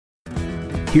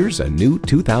Here's a new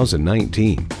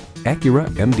 2019 Acura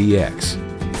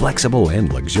MDX. Flexible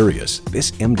and luxurious,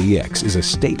 this MDX is a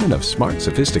statement of smart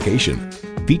sophistication.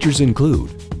 Features include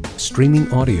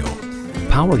streaming audio,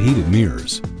 power heated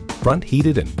mirrors, front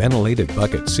heated and ventilated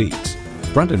bucket seats,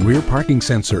 front and rear parking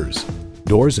sensors,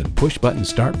 doors and push button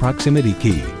start proximity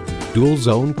key, dual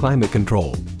zone climate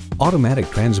control, automatic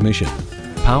transmission,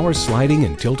 power sliding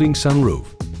and tilting sunroof,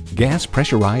 gas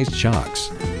pressurized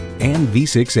shocks, and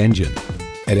V6 engine.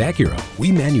 At Acura,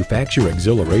 we manufacture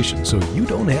exhilaration so you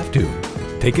don't have to.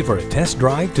 Take it for a test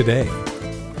drive today.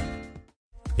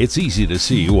 It's easy to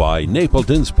see why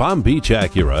Napleton's Palm Beach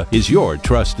Acura is your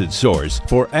trusted source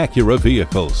for Acura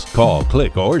vehicles. Call,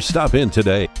 click, or stop in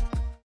today.